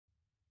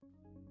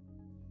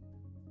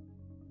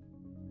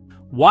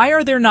Why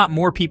are there not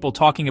more people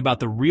talking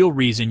about the real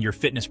reason your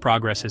fitness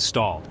progress has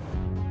stalled?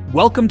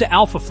 Welcome to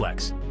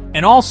Alphaflex,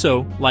 and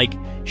also,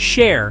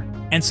 share,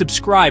 and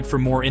subscribe for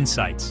more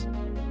insights.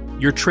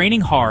 You're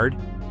training hard,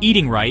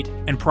 eating right,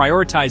 and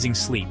prioritizing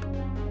sleep,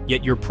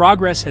 yet your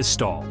progress has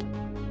stalled.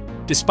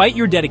 Despite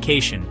your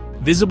dedication,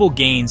 visible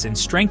gains and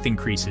strength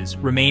increases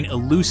remain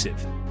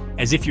elusive,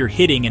 as if you're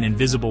hitting an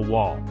invisible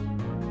wall.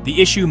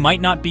 The issue might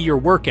not be your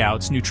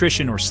workouts,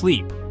 nutrition, or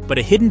sleep, but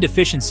a hidden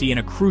deficiency in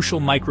a crucial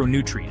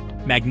micronutrient,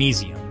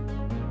 magnesium.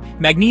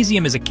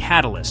 Magnesium is a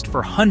catalyst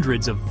for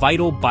hundreds of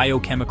vital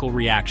biochemical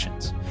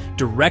reactions,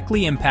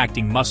 directly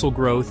impacting muscle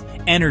growth,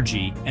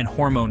 energy, and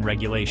hormone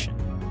regulation.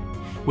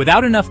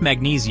 Without enough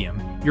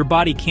magnesium, your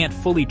body can't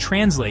fully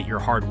translate your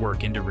hard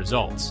work into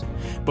results.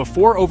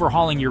 Before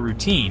overhauling your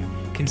routine,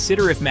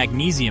 consider if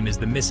magnesium is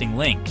the missing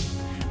link.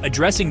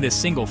 Addressing this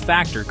single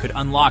factor could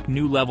unlock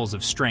new levels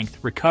of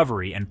strength,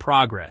 recovery, and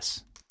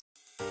progress.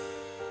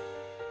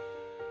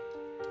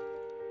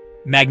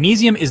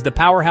 Magnesium is the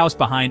powerhouse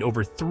behind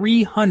over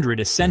 300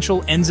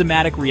 essential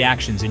enzymatic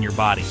reactions in your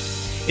body.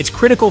 It's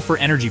critical for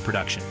energy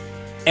production.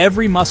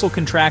 Every muscle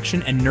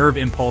contraction and nerve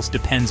impulse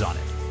depends on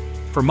it.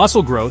 For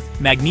muscle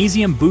growth,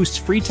 magnesium boosts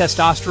free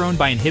testosterone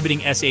by inhibiting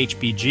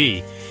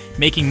SHBG,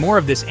 making more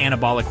of this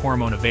anabolic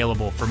hormone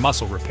available for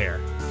muscle repair.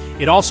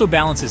 It also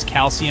balances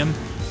calcium,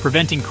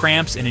 preventing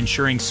cramps and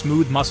ensuring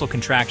smooth muscle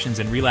contractions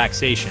and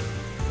relaxation.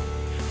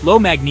 Low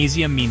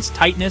magnesium means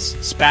tightness,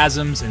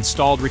 spasms, and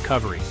stalled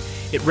recovery.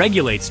 It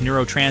regulates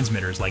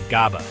neurotransmitters like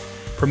GABA,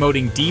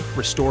 promoting deep,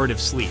 restorative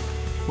sleep,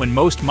 when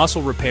most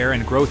muscle repair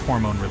and growth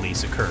hormone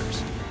release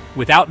occurs.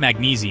 Without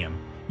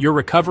magnesium, your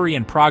recovery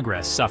and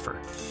progress suffer.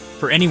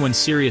 For anyone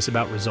serious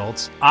about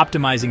results,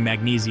 optimizing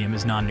magnesium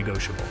is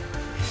non-negotiable.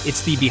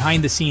 It's the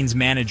behind-the-scenes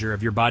manager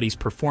of your body's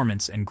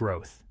performance and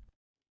growth.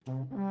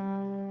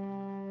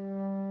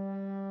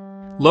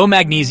 Low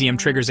magnesium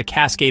triggers a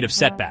cascade of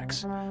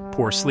setbacks: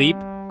 poor sleep,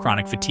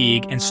 chronic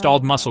fatigue, and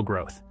stalled muscle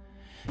growth.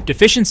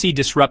 Deficiency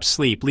disrupts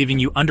sleep, leaving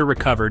you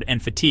under-recovered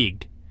and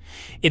fatigued.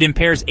 It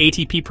impairs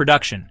ATP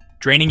production,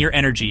 draining your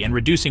energy and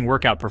reducing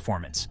workout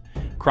performance.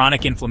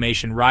 Chronic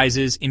inflammation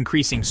rises,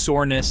 increasing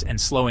soreness and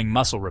slowing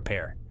muscle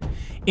repair.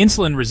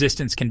 Insulin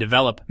resistance can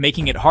develop,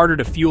 making it harder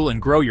to fuel and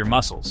grow your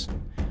muscles.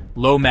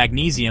 Low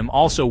magnesium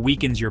also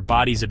weakens your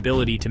body's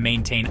ability to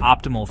maintain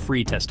optimal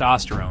free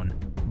testosterone,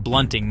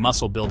 blunting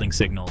muscle-building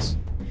signals.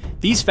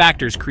 These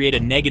factors create a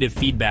negative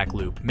feedback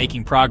loop,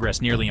 making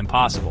progress nearly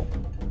impossible.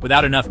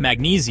 Without enough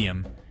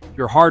magnesium,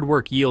 your hard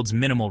work yields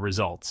minimal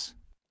results.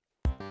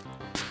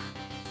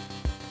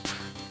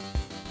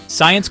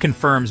 Science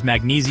confirms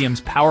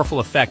magnesium's powerful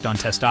effect on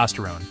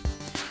testosterone.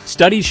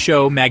 Studies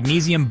show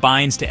magnesium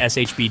binds to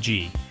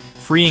SHBG,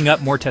 freeing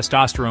up more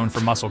testosterone for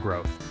muscle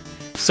growth.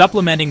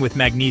 Supplementing with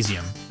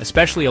magnesium,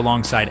 especially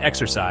alongside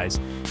exercise,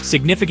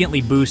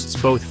 significantly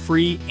boosts both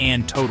free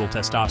and total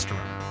testosterone.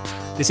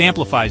 This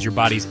amplifies your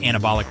body's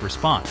anabolic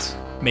response,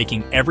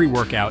 making every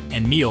workout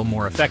and meal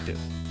more effective.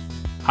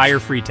 Higher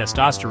free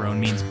testosterone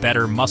means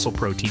better muscle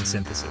protein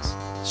synthesis,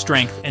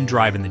 strength, and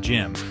drive in the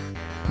gym.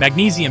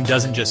 Magnesium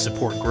doesn't just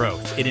support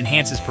growth, it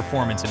enhances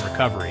performance and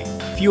recovery,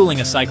 fueling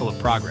a cycle of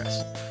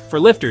progress. For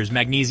lifters,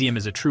 magnesium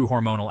is a true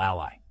hormonal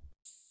ally.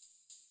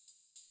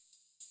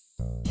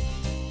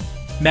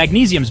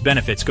 Magnesium's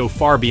benefits go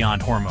far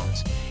beyond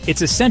hormones.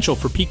 It's essential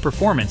for peak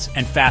performance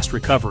and fast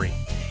recovery.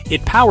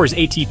 It powers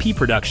ATP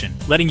production,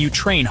 letting you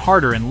train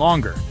harder and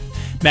longer.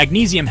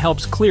 Magnesium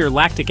helps clear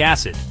lactic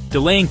acid,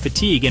 delaying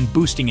fatigue and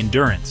boosting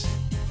endurance.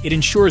 It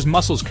ensures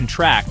muscles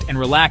contract and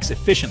relax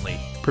efficiently,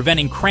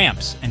 preventing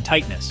cramps and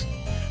tightness.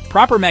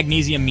 Proper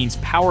magnesium means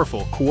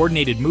powerful,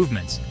 coordinated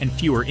movements and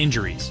fewer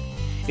injuries.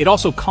 It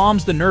also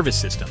calms the nervous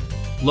system,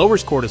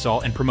 lowers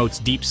cortisol, and promotes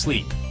deep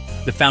sleep,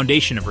 the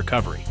foundation of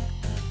recovery.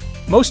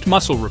 Most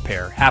muscle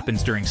repair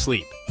happens during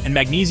sleep, and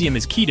magnesium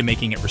is key to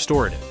making it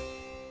restorative.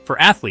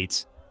 For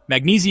athletes,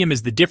 magnesium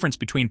is the difference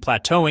between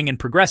plateauing and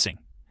progressing.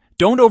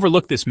 Don't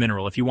overlook this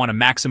mineral if you want to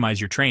maximize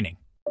your training.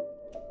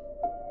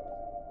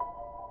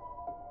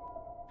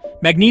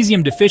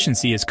 Magnesium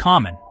deficiency is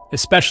common,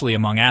 especially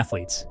among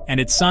athletes, and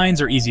its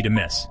signs are easy to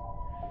miss.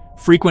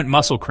 Frequent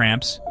muscle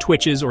cramps,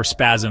 twitches, or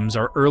spasms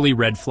are early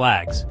red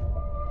flags.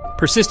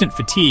 Persistent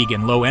fatigue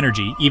and low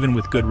energy, even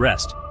with good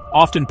rest,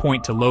 often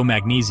point to low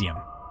magnesium.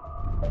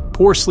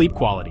 Poor sleep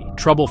quality,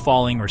 trouble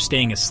falling or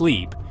staying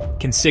asleep,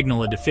 can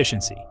signal a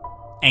deficiency.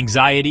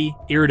 Anxiety,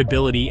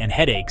 irritability, and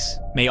headaches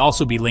may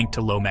also be linked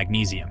to low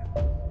magnesium.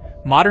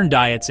 Modern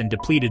diets and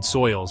depleted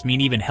soils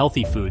mean even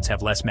healthy foods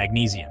have less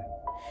magnesium.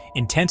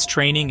 Intense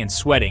training and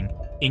sweating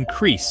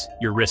increase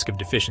your risk of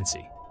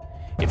deficiency.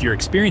 If you're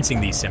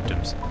experiencing these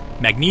symptoms,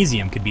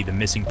 magnesium could be the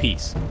missing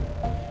piece.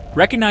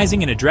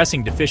 Recognizing and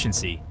addressing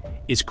deficiency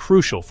is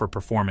crucial for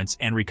performance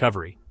and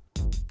recovery.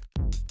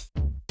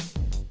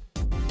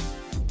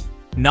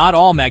 Not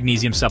all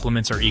magnesium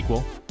supplements are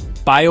equal.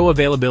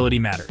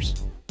 Bioavailability matters.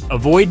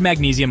 Avoid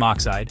magnesium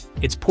oxide,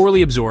 it's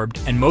poorly absorbed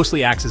and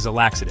mostly acts as a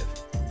laxative.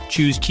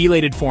 Choose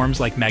chelated forms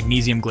like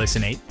magnesium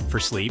glycinate for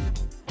sleep,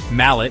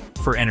 malate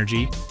for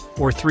energy,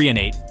 or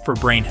threonate for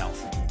brain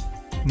health.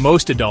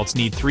 Most adults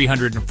need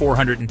 300 and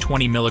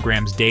 420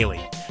 milligrams daily,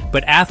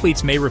 but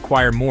athletes may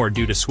require more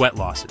due to sweat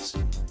losses.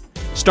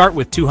 Start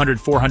with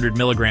 200-400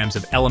 milligrams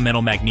of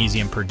elemental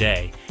magnesium per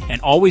day,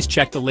 and always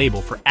check the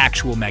label for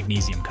actual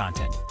magnesium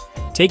content.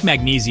 Take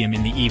magnesium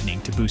in the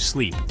evening to boost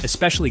sleep,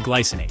 especially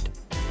glycinate.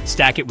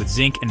 Stack it with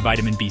zinc and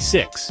vitamin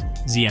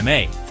B6,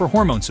 ZMA, for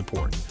hormone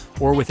support,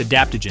 or with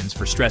adaptogens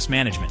for stress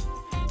management.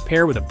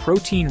 Pair with a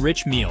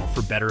protein-rich meal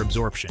for better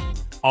absorption.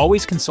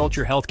 Always consult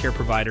your healthcare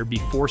provider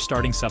before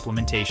starting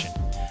supplementation.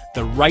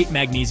 The right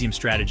magnesium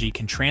strategy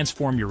can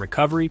transform your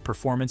recovery,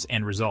 performance,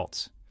 and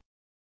results.